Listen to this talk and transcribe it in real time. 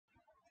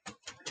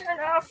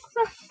turn off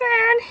the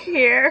fan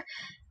here.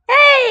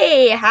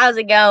 Hey, how's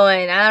it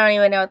going? I don't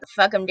even know what the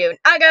fuck I'm doing.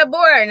 I got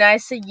bored and I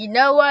said, you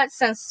know what?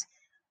 Since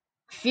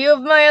a few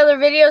of my other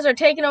videos are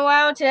taking a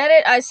while to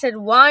edit, I said,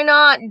 why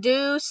not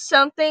do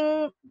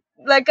something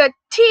like a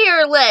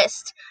tier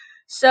list?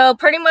 So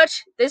pretty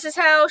much this is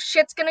how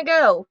shit's gonna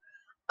go.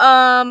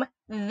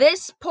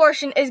 This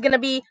portion is gonna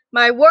be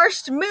my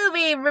worst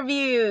movie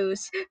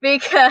reviews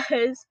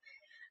because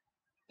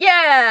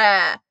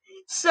yeah.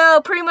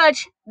 So pretty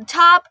much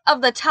top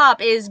of the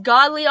top is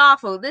godly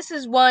awful. This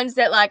is ones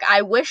that like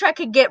I wish I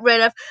could get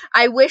rid of.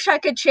 I wish I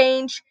could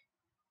change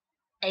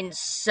and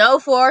so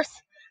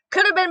forth.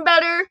 Could have been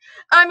better.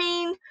 I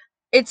mean,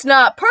 it's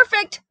not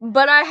perfect,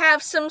 but I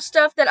have some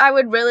stuff that I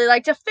would really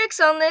like to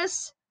fix on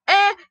this.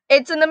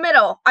 It's in the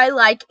middle. I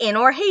like in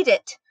or hate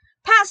it.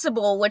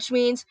 Passable, which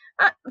means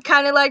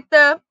kind of like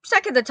the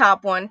second to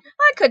top one.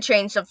 I could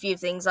change a few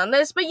things on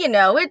this, but you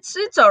know, it's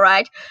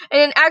alright.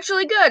 And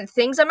actually good,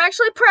 things I'm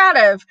actually proud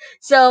of.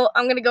 So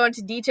I'm gonna go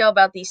into detail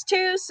about these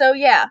two. So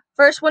yeah,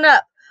 first one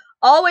up.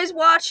 Always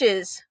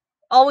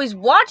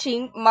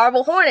watching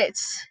Marble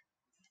Hornets.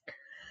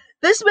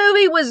 This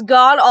movie was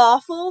god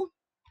awful,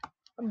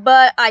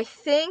 but I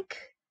think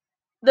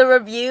the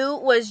review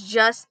was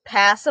just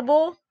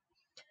passable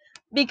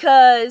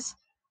because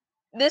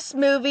this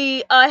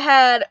movie, I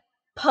had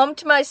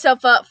pumped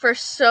myself up for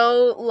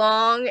so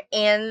long,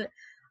 and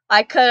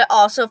I could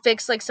also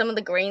fix like some of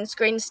the green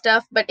screen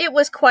stuff, but it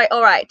was quite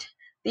alright.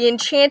 The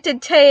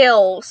Enchanted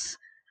Tales.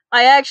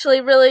 I actually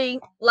really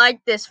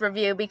liked this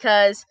review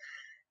because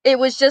it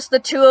was just the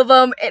two of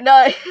them, and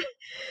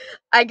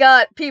I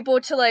got people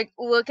to like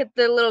look at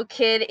the little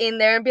kid in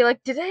there and be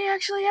like, did they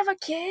actually have a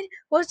kid?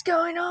 What's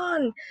going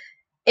on?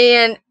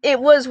 And it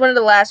was one of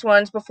the last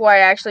ones before I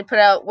actually put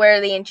out Where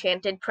the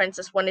Enchanted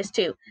Princess one is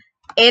too.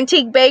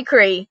 Antique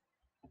Bakery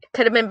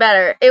could have been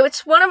better.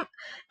 It's one of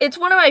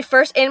my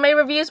first anime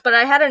reviews, but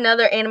I had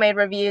another anime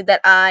review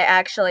that I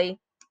actually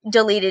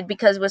deleted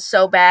because it was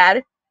so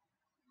bad.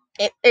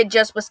 It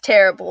just was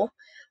terrible.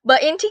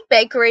 But Antique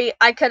Bakery,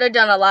 I could have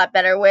done a lot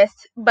better with,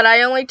 but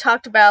I only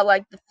talked about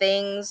like the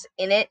things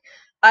in it.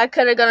 I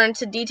could have gone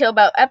into detail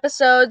about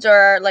episodes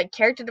or like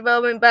character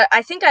development, but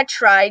I think I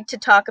tried to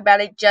talk about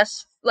it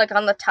just like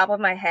on the top of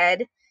my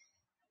head.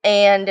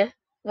 And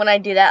when I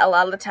do that, a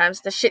lot of the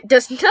times the shit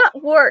does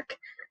not work.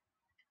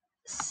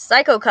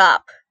 Psycho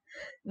Cop.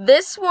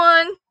 This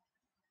one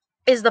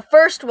is the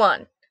first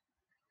one.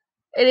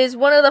 It is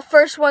one of the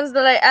first ones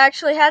that I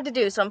actually had to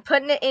do, so I'm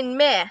putting it in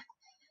meh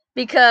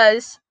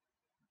because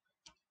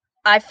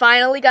I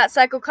finally got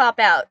Psycho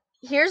Cop out.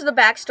 Here's the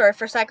backstory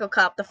for Psycho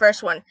Cop, the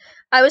first one.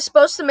 I was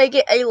supposed to make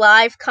it a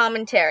live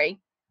commentary,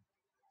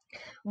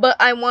 but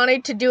I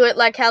wanted to do it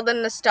like how the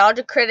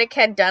Nostalgia Critic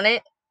had done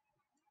it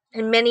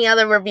and many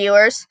other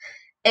reviewers.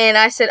 And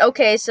I said,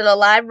 okay, so the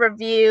live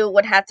review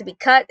would have to be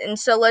cut, and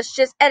so let's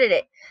just edit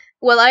it.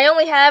 Well, I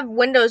only have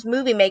Windows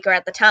Movie Maker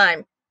at the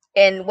time,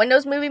 and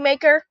Windows Movie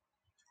Maker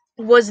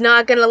was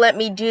not going to let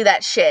me do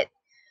that shit.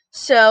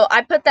 So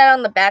I put that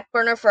on the back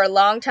burner for a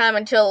long time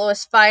until it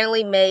was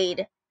finally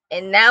made.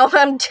 And now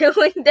I'm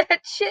doing that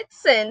shit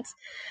since.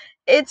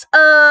 It's,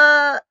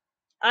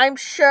 I'm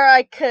sure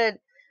I could,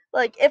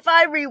 like, if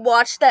I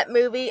rewatched that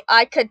movie,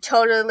 I could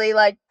totally,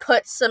 like,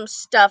 put some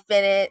stuff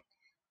in it.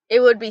 It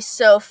would be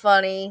so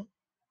funny.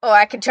 Oh,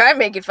 I could try and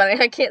make it funny.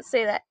 I can't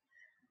say that.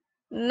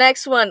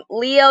 Next one,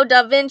 Leo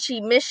da Vinci,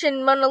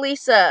 Mission Mona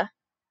Lisa.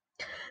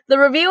 The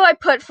review I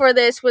put for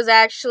this was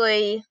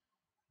actually,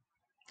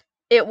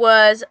 it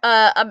was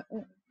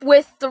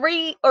with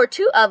 3 or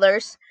 2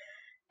 others,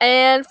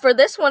 and for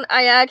this one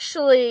I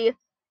actually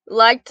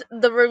liked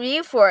the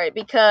review for it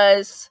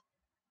because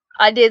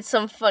I did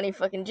some funny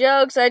fucking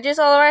jokes. I just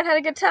all around had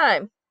a good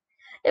time.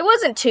 It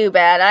wasn't too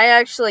bad. I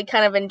actually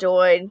kind of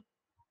enjoyed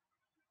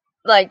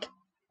like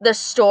the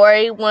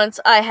story once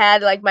I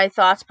had like my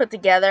thoughts put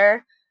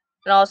together,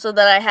 and also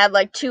that I had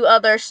like 2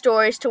 other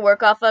stories to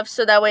work off of,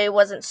 so that way it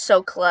wasn't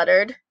so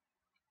cluttered.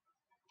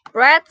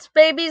 Bratz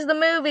Babies the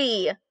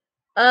movie.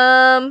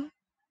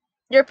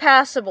 You're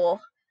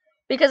passable.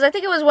 Because I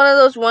think it was one of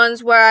those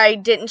ones where I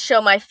didn't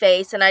show my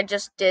face and I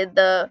just did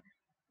the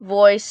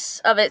voice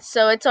of it,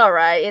 so it's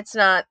alright. It's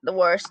not the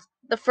worst.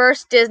 The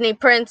first Disney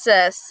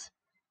princess.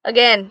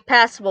 Again,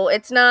 passable.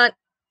 It's not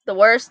the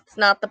worst. It's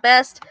not the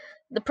best.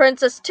 The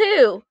Princess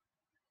 2.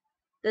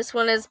 This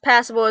one is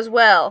passable as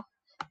well.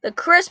 The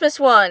Christmas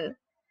one.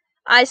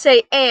 I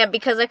say and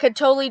because I could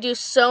totally do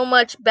so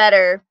much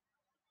better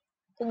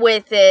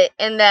with it,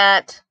 and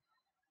that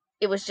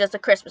it was just a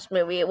Christmas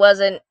movie. It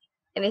wasn't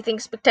anything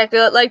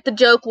spectacular. Like the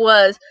joke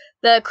was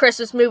the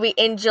Christmas movie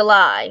in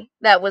July.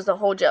 That was the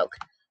whole joke.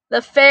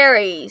 The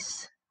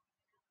Fairies.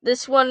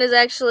 This one is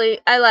actually,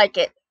 I like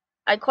it.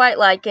 I quite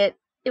like it.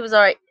 It was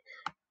alright.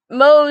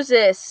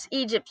 Moses,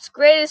 Egypt's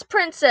greatest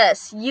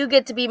princess. You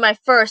get to be my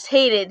first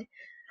hated.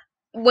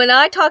 When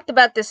I talked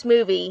about this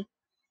movie,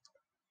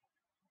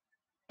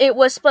 it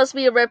was supposed to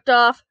be a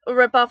rip-off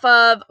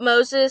of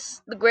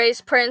Moses, the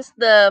greatest prince,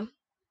 the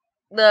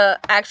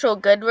actual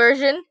good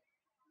version,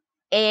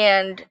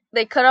 and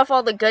they cut off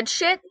all the good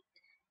shit,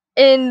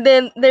 And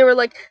then they were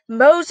like,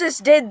 Moses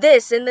did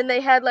this, and then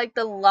they had like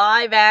the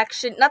live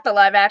action, not the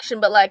live action,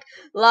 but like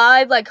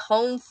live like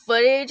home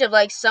footage of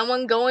like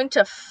someone going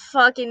to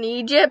fucking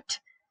Egypt.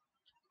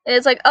 And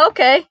it's like,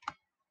 okay,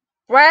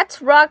 Bratz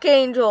Rock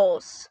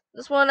Angels.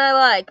 This one I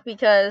like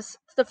because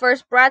it's the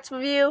first Bratz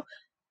review,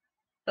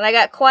 and I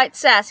got quite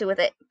sassy with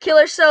it.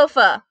 Killer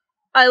Sofa.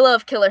 I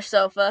love Killer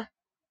Sofa.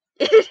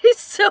 It is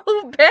so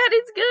bad,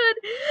 it's good.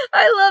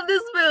 I love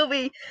this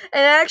movie.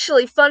 And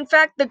actually, fun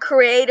fact, the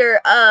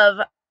creator of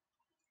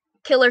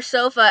Killer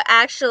Sofa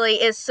actually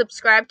is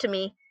subscribed to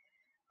me.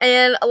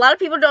 And a lot of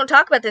people don't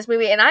talk about this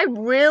movie, and I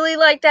really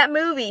like that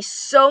movie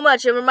so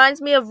much. It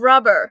reminds me of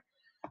Rubber.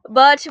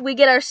 But we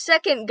get our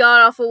second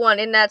god-awful one,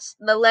 and that's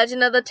The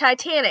Legend of the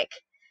Titanic.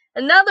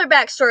 Another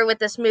backstory with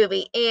this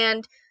movie,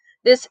 and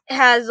this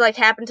has, like,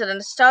 happened to the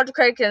Nostalgia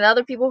Critic and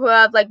other people who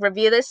have, like,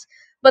 reviewed this.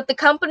 But the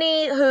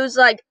company who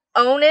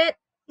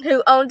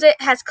owns it,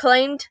 has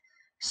claimed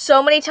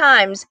so many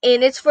times,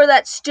 and it's for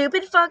that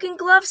stupid fucking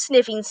glove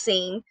sniffing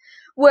scene,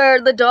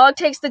 where the dog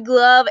takes the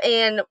glove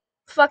and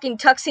fucking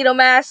Tuxedo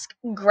Mask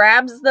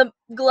grabs the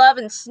glove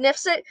and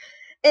sniffs it,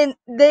 and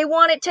they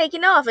want it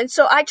taken off. And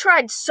so I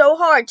tried so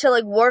hard to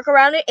like work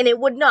around it, and it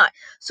would not.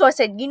 So I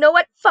said, you know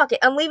what, fuck it,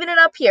 I'm leaving it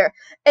up here.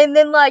 And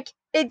then like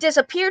it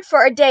disappeared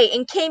for a day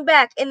and came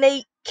back, and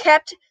they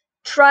kept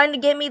trying to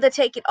get me to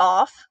take it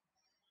off.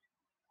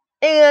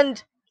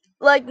 And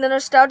like the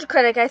Nostalgia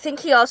Critic, I think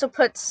he also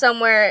put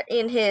somewhere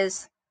in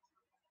his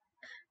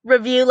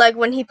review, like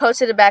when he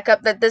posted it back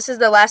up, that this is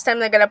the last time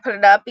they're gonna put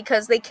it up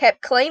because they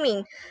kept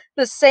claiming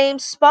the same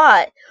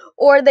spot,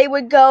 or they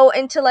would go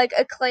into like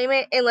a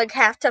claimant and like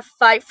have to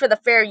fight for the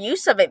fair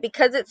use of it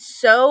because it's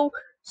so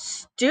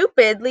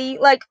stupidly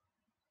like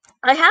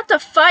I have to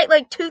fight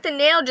like tooth and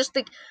nail just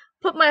to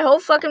put my whole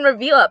fucking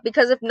review up,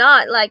 because if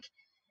not, like,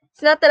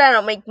 it's not that I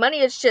don't make money,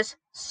 it's just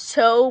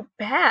so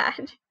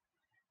bad.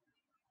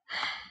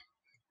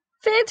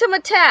 Phantom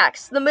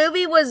Attacks. The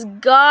movie was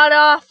god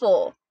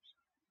awful,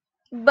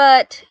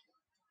 but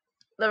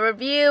the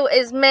review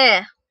is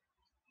meh.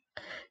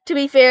 To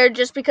be fair,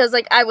 just because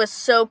like I was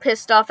so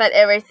pissed off at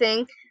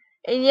everything.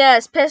 And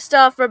yes, pissed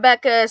off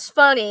Rebecca is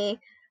funny,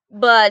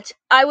 but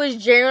I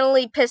was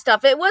generally pissed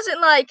off. It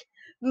wasn't like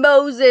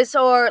Moses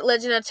or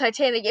Legend of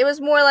Titanic. It was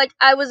more like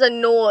I was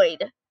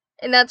annoyed.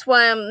 And that's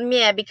why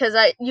because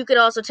you could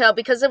also tell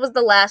because it was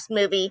the last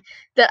movie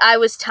that I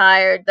was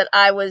tired, that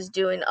I was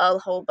doing a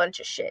whole bunch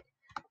of shit.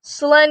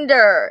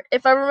 Slender.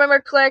 If I remember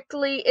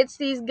correctly, it's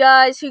these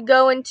guys who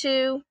go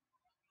into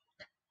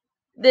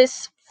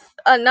this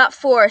not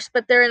force,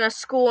 but they're in a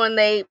school and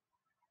they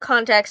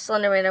contact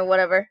Slenderman or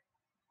whatever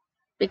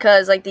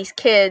because like these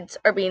kids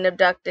are being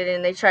abducted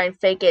and they try and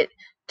fake it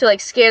to like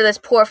scare this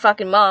poor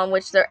fucking mom,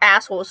 which they're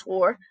assholes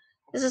for.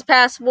 This is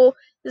passable.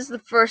 This is the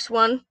first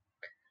one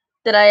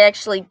that I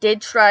actually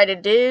did try to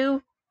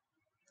do.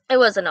 It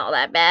wasn't all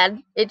that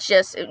bad. It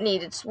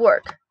needed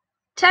work.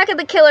 Attack of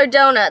the Killer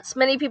Donuts.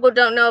 Many people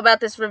don't know about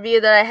this review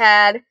that I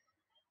had,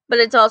 but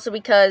it's also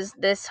because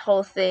this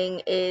whole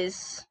thing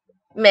is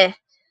meh.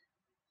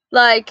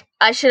 Like,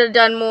 I should have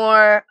done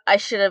more. I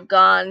should have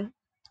gone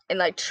and,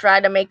 like,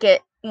 tried to make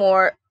it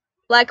more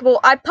likable.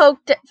 I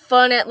poked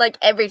fun at, like,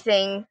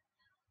 everything.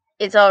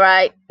 It's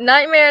alright.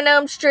 Nightmare on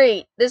Elm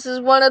Street. This is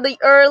one of the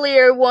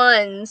earlier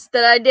ones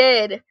that I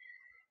did.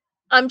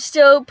 I'm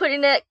still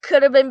putting it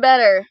could have been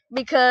better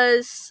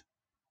because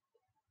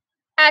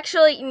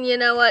actually, you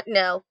know what?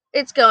 No.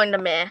 It's going to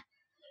meh.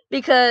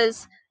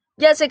 Because,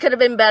 yes, it could have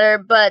been better,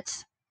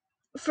 but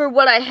for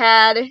what I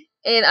had,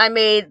 and I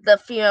made the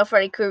female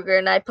Freddy Krueger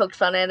and I poked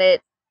fun at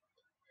it.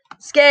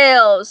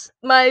 Scales,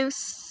 my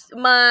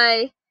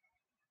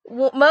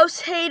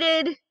most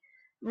hated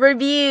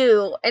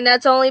review, and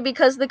that's only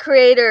because the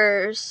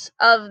creators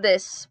of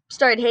this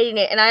started hating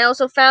it, and I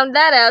also found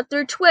that out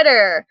through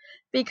Twitter,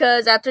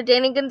 because after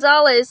Danny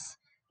Gonzalez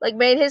like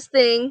made his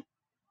thing,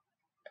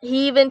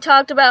 he even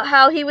talked about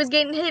how he was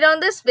getting hate on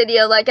this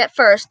video like at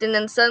first, and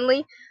then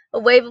suddenly a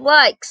wave of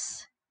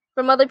likes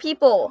from other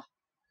people.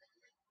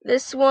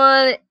 This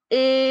one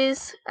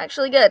is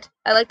actually good.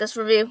 I like this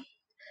review.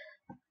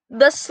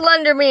 The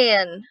Slender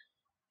Man.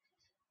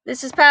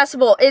 This is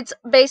passable. It's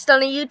based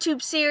on a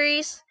YouTube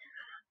series.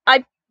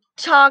 I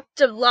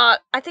talked a lot.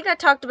 I think I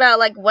talked about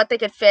like what they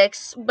could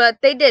fix, but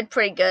they did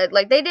pretty good.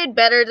 Like they did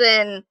better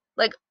than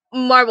like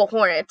Marble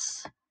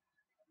Hornets.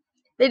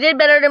 They did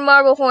better than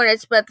Marble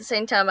Hornets, but at the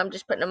same time, I'm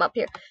just putting them up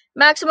here.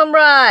 Maximum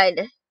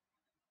Ride.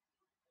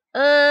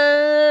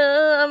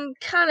 I'm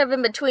kind of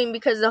in between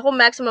because the whole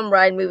Maximum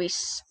Ride movie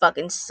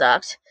fucking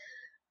sucked.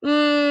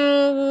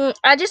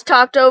 I just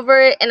talked over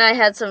it and I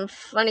had some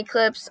funny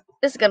clips.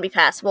 This is gonna be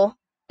passable.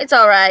 It's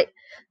alright.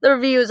 The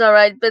review is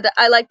alright, but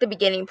I like the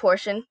beginning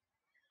portion.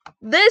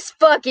 This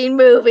fucking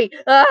movie!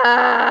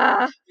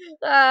 I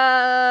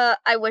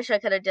wish I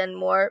could have done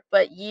more,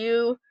 but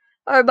you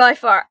are by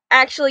far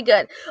actually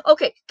good.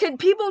 Okay, can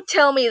people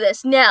tell me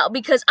this now?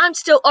 Because I'm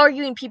still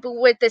arguing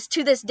people with this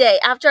to this day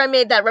after I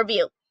made that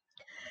review.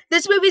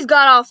 This movie's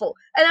god awful,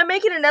 and I'm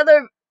making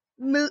another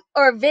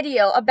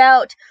video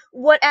about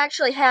what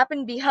actually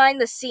happened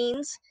behind the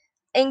scenes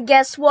And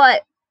guess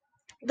what?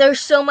 There's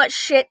so much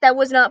shit that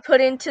was not put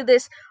into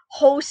this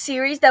whole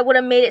series that would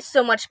have made it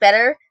so much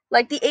better,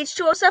 like the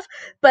H2O stuff,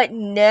 but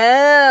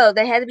no,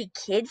 they had to be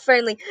kid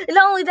friendly. And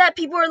not only that,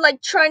 people are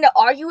like trying to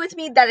argue with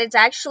me that it's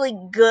actually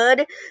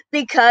good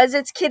because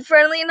it's kid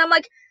friendly, and I'm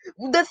like,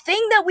 the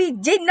thing that we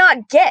did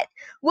not get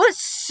was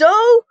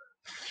so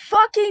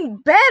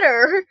fucking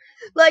better.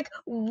 Like,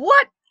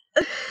 what?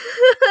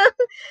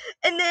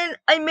 And then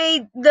I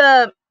made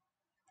the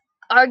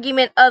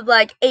argument of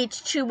like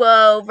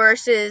H2O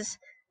versus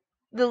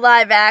the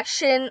live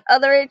action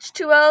other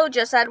H2O,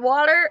 just add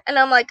water, and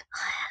I'm like,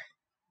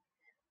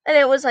 and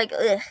it was like,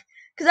 ugh,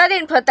 because I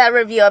didn't put that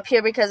review up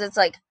here because it's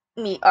like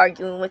me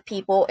arguing with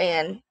people,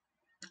 and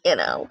you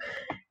know,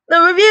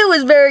 the review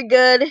was very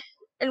good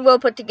and well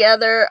put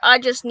together. I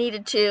just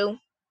needed to,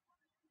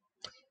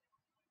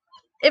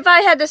 if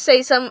I had to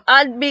say something,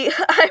 I'd be,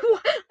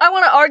 I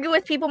want to argue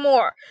with people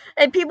more,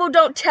 and people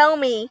don't tell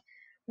me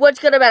what's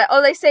good about it.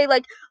 Oh, they say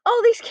like,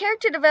 oh, these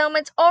character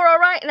developments are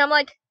alright, and I'm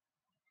like,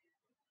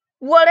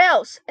 what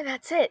else? And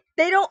that's it.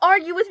 They don't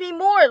argue with me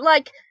more,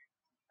 like,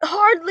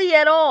 hardly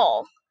at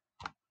all.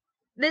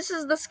 This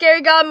is the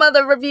Scary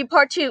Godmother review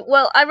part 2.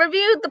 Well, I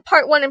reviewed the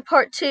part 1 and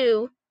part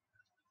 2.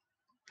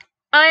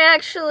 I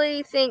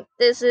actually think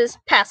this is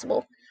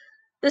passable.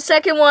 The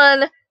second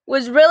one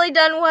was really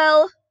done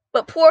well,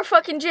 but poor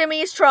fucking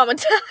Jimmy is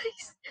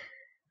traumatized.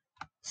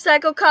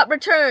 Psycho Cop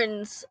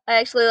Returns. I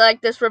actually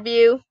like this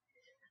review.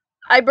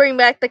 I bring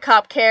back the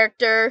cop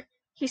character.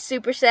 He's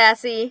super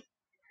sassy.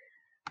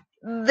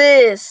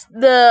 This,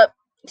 the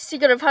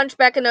Secret of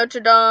Hunchback of Notre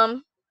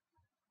Dame.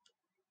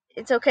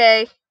 It's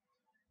okay.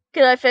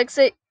 Could I fix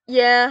it?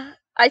 Yeah.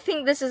 I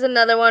think this is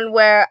another one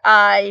where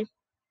I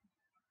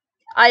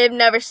have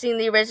never seen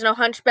the original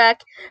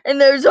Hunchback,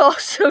 and there's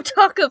also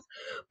talk of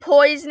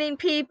poisoning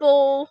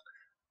people.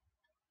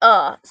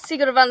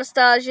 Secret of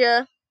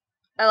Anastasia.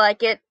 I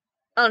like it.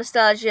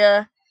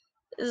 Anastasia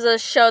is a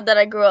show that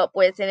I grew up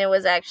with, and it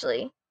was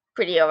actually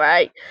pretty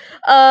alright.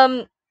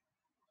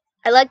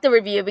 I like the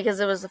review because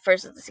it was the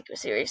first of the Secret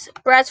series.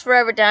 Bratz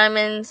Forever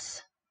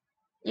Diamonds.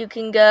 You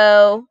can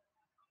go.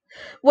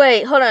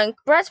 Wait, hold on.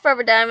 Bratz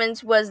Forever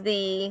Diamonds was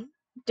the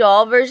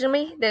doll version of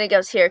me. Then it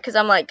goes here because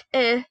I'm like,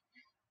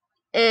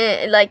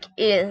 like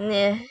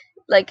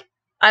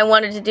I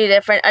wanted to do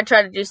different. I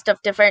tried to do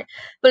stuff different,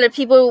 but if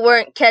people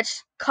weren't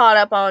caught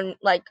up on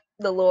like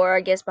the lore,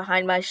 I guess,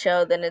 behind my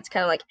show, then it's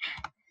kind of like,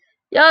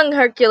 Young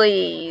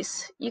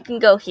Hercules. You can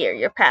go here.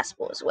 You're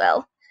passable as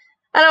well.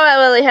 I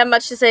don't really have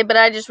much to say, but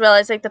I just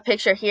realized, like, the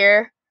picture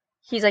here,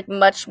 he's, like,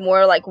 much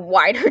more, like,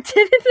 wider than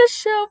in the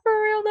show,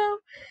 for real, though.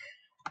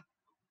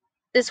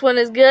 This one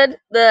is good.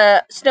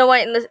 The Snow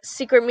White and the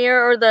Secret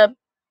Mirror, or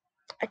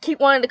I keep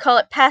wanting to call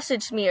it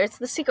Passage Mirror. It's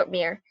the Secret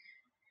Mirror.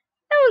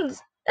 That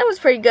one's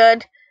pretty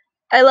good.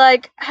 I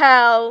like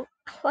how,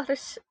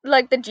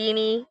 like, the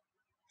genie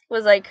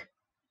was, like,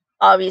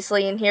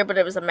 obviously in here, but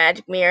it was a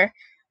magic mirror.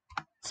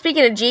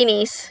 Speaking of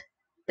genies,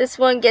 this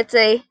one gets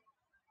a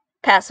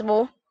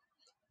passable.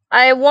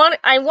 I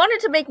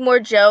wanted to make more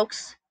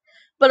jokes,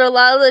 but a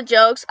lot of the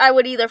jokes I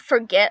would either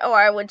forget or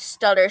I would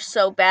stutter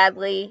so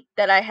badly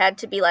that I had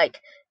to be like,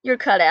 you're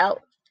cut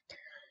out.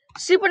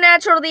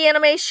 Supernatural, the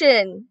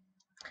animation.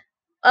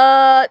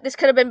 This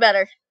could have been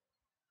better.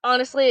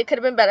 Honestly, it could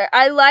have been better.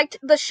 I liked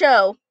the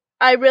show.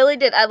 I really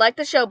did. I liked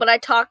the show, but I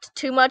talked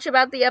too much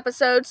about the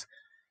episodes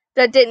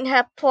that didn't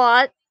have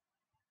plot,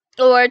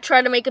 or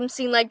tried to make them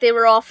seem like they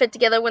were all fit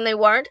together when they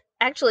weren't.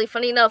 Actually,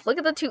 funny enough, look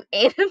at the two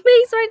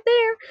animes right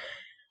there.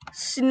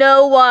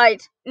 Snow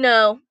White.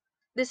 No.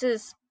 This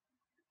is...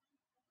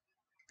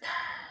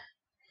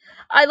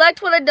 I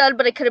liked what I'd done,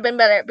 but it could have been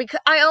better. Because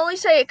I only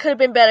say it could have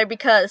been better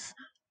because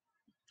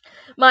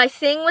my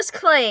thing was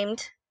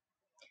claimed,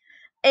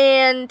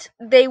 and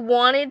they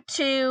wanted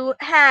to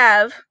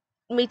have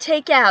me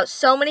take out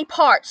so many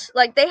parts.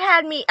 Like, they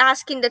had me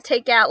asking to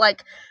take out,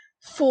 like,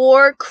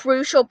 4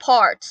 crucial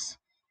parts.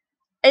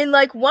 And,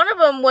 like, one of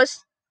them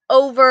was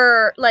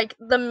over, like,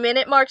 the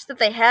minute marks that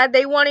they had.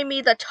 They wanted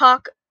me to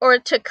talk or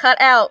to cut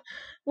out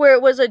where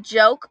it was a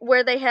joke,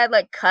 where they had,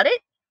 like, cut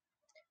it.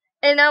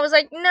 And I was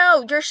like,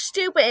 no, you're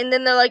stupid. And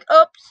then they're like,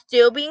 oh,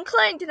 still being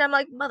claimed. And I'm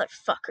like,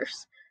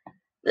 motherfuckers.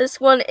 This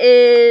one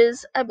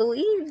is, I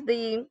believe,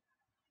 the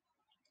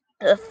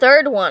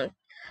third one.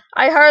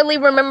 I hardly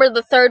remember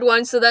the third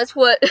one, so that's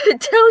what it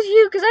tells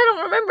you, because I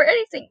don't remember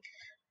anything.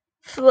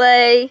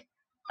 Flay.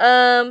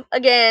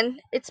 Again,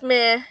 it's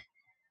meh.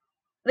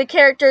 The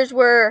characters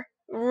were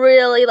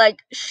really,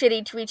 like,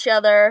 shitty to each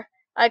other.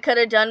 I could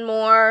have done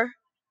more.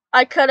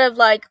 I could have,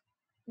 like,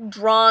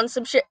 drawn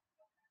some shit.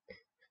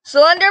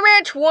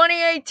 Slenderman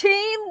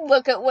 2018,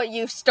 look at what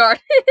you've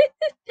started.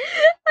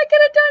 I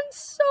could have done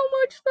so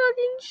much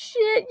fucking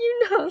shit,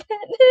 you know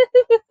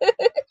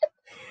that.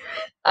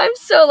 I'm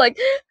so, like,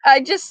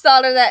 I just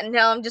thought of that, and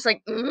now I'm just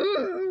like,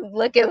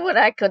 look at what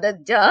I could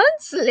have done,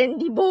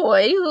 Slendy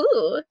boy.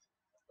 Ooh.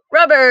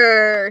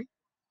 Rubber.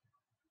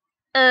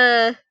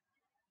 This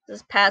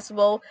is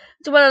passable.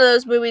 It's one of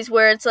those movies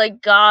where it's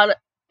like, God,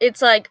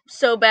 it's like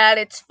so bad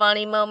it's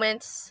funny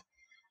moments.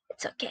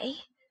 It's okay.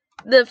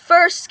 The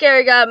first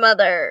Scary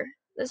Godmother.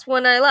 This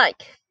one I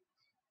like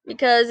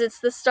because it's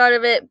the start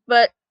of it,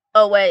 but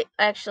oh wait,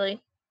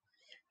 actually.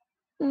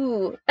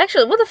 Ooh,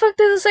 actually, what the fuck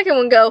did the second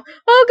one go?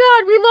 Oh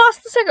god, we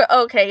lost the second.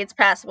 Okay, it's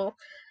passable.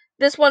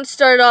 This one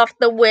started off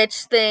the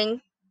witch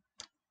thing.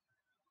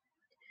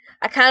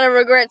 I kind of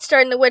regret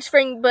starting the witch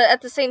thing, but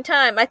at the same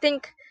time, I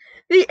think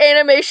the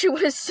animation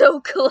was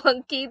so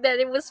clunky that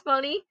it was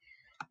funny.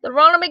 The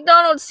Ronald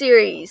McDonald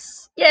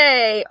series.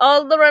 Yay!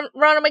 All the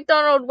Ronald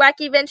McDonald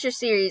Wacky Venture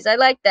series. I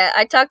like that.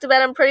 I talked about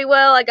them pretty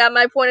well. I got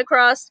my point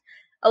across.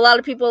 A lot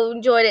of people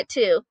enjoyed it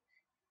too.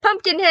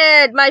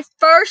 Pumpkinhead, my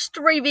first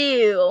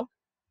review.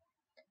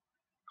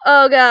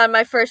 Oh god,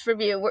 my first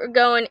review. We're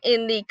going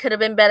in the could have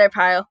been better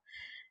pile.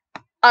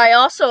 I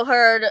also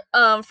heard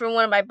from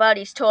one of my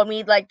buddies told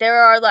me like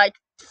there are like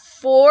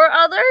 4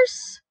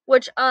 others,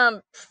 which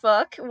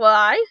fuck,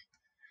 why?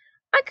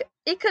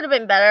 It could have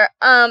been better.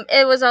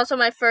 It was also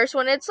my first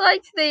one. It's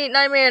like the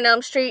Nightmare on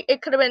Elm Street.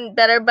 It could have been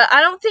better, but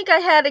I don't think I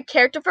had a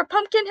character for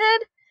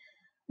Pumpkinhead.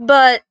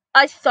 But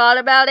I thought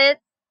about it,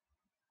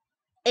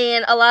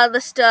 and a lot of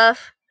the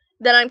stuff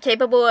that I'm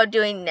capable of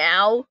doing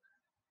now,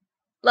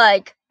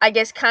 like, I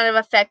guess kind of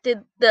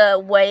affected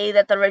the way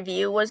that the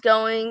review was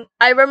going.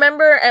 I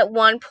remember at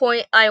one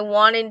point I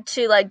wanted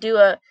to, like, do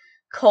a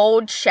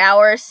cold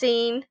shower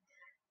scene,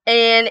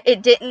 and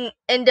it didn't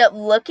end up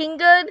looking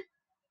good.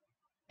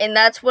 And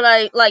that's what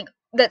I, like,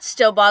 that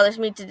still bothers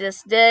me to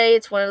this day.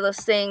 It's one of those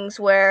things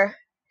where,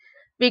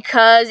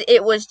 because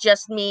it was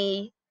just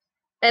me,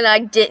 and I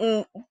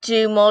didn't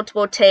do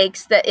multiple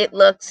takes, that it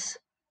looks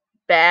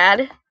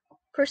bad,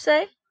 per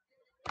se.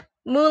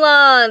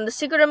 Mulan, The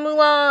Secret of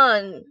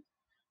Mulan.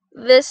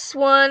 This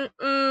one,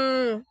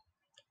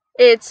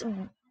 it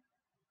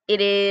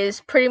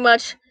is pretty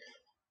much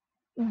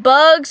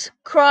Bugs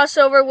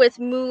crossover with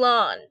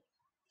Mulan.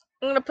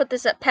 I'm gonna put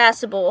this at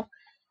passable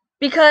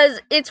because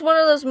it's one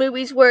of those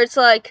movies where it's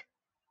like,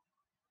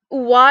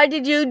 why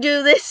did you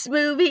do this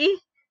movie?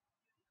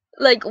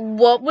 Like,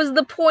 what was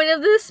the point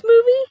of this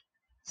movie?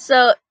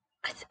 So,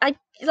 I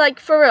like,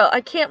 for real,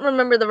 I can't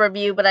remember the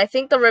review, but I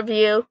think the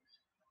review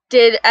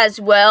did as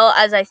well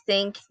as I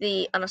think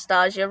the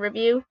Anastasia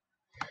review.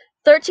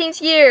 13th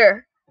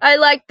Year. I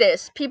liked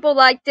this. People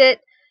liked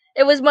it.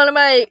 It was one of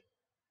my,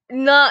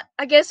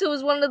 I guess it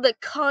was one of the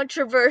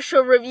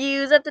controversial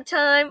reviews at the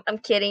time. I'm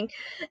kidding.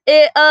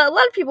 A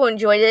lot of people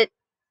enjoyed it.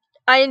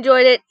 I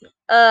enjoyed it.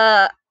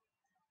 I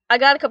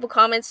got a couple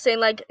comments saying,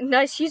 like,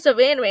 nice use of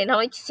anime, and I'm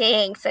like,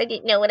 thanks, I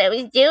didn't know what I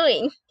was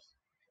doing.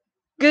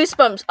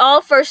 Goosebumps,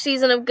 all first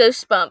season of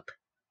Goosebumps.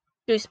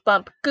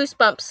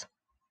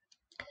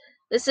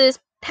 This is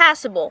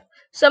passable.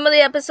 Some of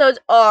the episodes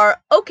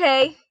are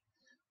okay.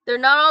 They're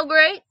not all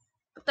great,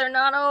 but they're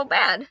not all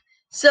bad.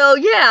 So,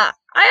 yeah,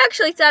 I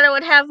actually thought I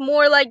would have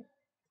more, like,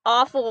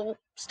 awful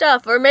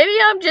stuff, or maybe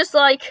I'm just,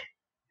 like,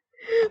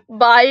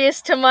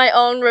 biased to my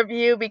own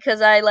review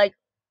because I, like,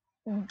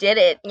 did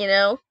it, you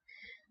know?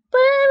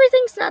 But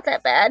everything's not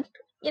that bad.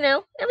 You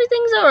know,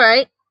 everything's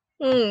alright.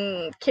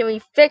 Can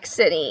we fix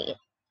any?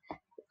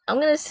 I'm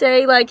gonna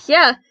say, like,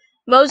 yeah,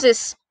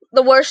 Moses,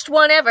 the worst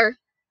one ever.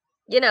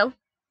 You know.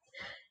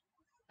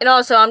 And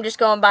also, I'm just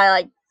going by,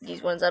 like,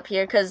 these ones up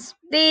here, because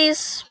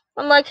these,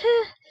 I'm like,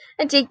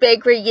 Antique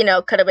Bakery, you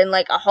know, could have been,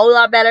 like, a whole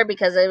lot better,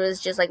 because it was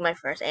just, like, my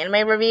first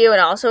anime review,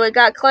 and also it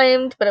got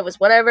claimed, but it was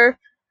whatever.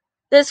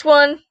 This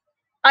one,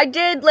 I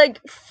did, like,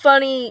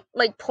 funny,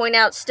 like, point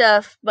out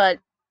stuff, but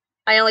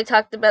I only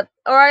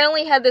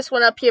had this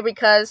one up here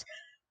because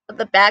of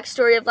the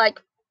backstory of,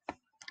 like,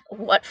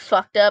 what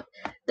fucked up.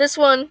 This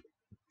one,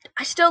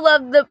 I still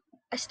love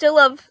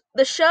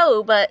the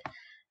show, but,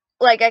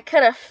 like, I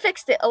could have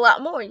fixed it a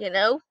lot more, you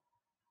know?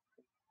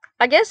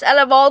 I guess out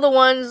of all the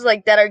ones,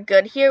 like, that are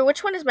good here,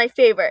 which one is my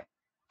favorite?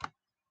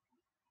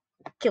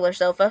 Killer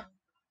Sofa.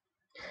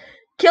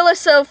 Killer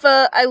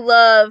Sofa, I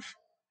love.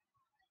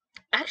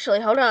 Actually,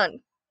 hold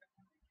on.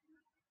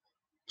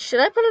 Should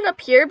I put it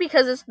up here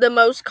because it's the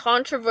most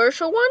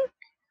controversial one?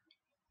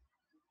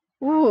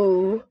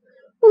 Ooh.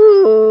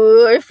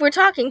 If we're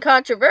talking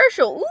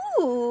controversial,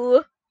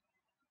 ooh.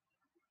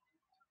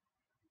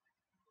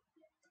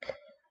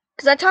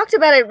 Because I talked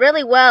about it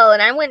really well,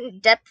 and I went in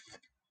depth,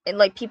 and,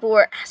 like, people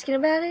were asking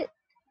about it.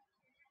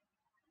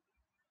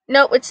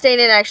 Nope, it's staying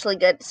in actually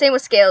good. Same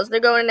with Scales, they're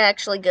going in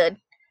actually good.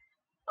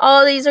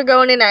 All these are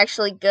going in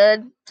actually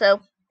good, so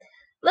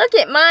look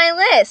at my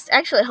list.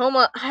 Actually,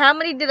 how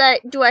many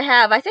do I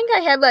have? I think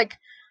I had, like,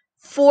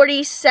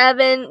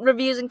 47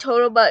 reviews in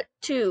total, but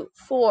 2,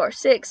 4,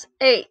 6,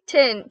 8,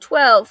 10,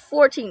 12,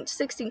 14,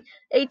 16,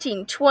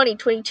 18, 20,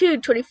 22,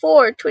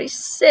 24,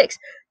 26,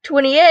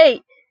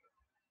 28,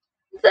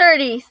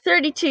 30,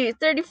 32,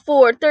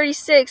 34,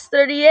 36,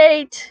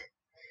 38,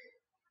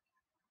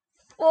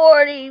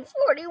 40,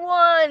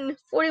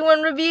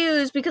 41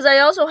 reviews, because I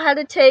also had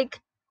to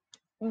take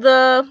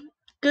the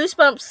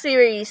Goosebumps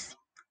series.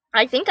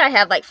 I think I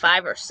had like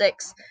 5 or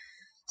 6.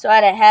 So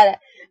I had to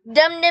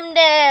dumb them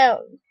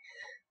down.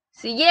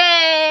 So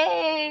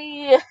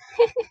yay!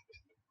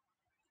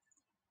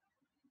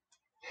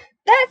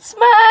 That's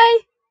my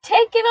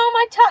taken on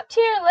my top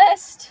tier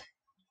list.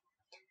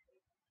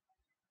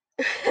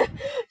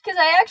 Because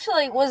I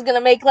actually was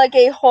gonna make like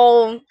a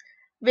whole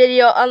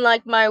video on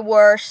like my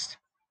worst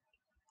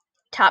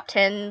top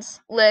 10s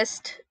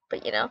list,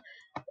 but you know,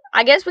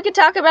 I guess we could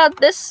talk about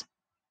this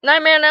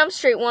Nightmare on Elm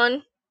Street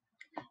one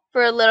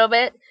for a little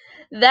bit.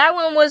 That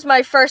one was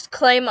my first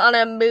claim on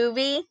a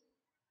movie,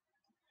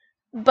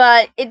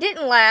 but it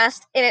didn't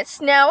last, and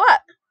it's now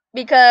up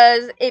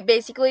because it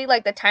basically,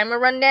 like, the timer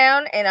run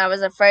down, and I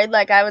was afraid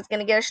like I was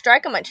gonna get a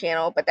strike on my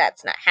channel, but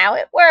that's not how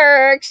it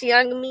works,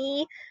 young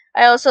me.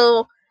 I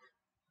also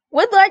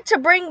would like to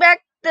bring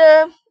back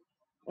the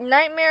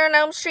Nightmare on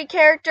Elm Street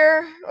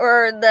character,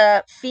 or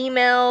the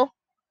female,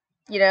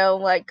 you know,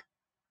 like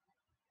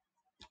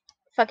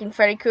fucking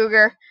Freddy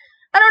Krueger.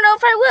 I don't know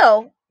if I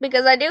will,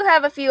 because I do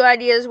have a few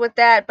ideas with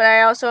that, but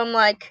I also am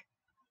like,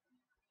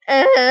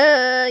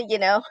 you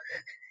know,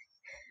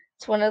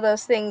 it's one of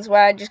those things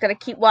where I just gotta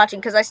keep watching,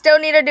 because I still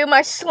need to do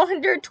my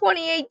Slender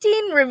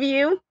 2018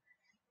 review.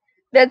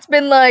 That's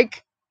been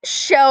like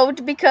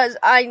shelved because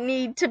I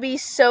need to be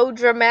so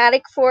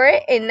dramatic for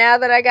it, and now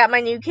that I got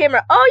my new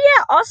camera, oh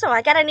yeah, also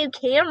I got a new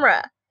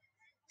camera,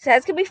 so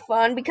that's gonna be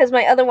fun because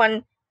my other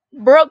one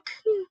broke,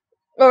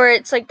 or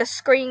it's like the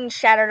screen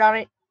shattered on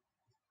it.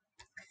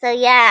 So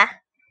yeah,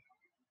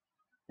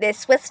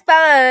 this was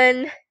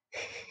fun.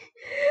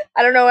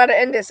 I don't know how to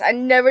end this. I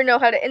never know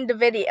how to end the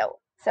video,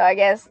 so I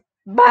guess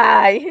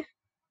bye.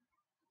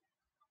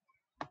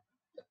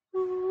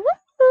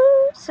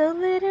 So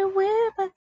little whip.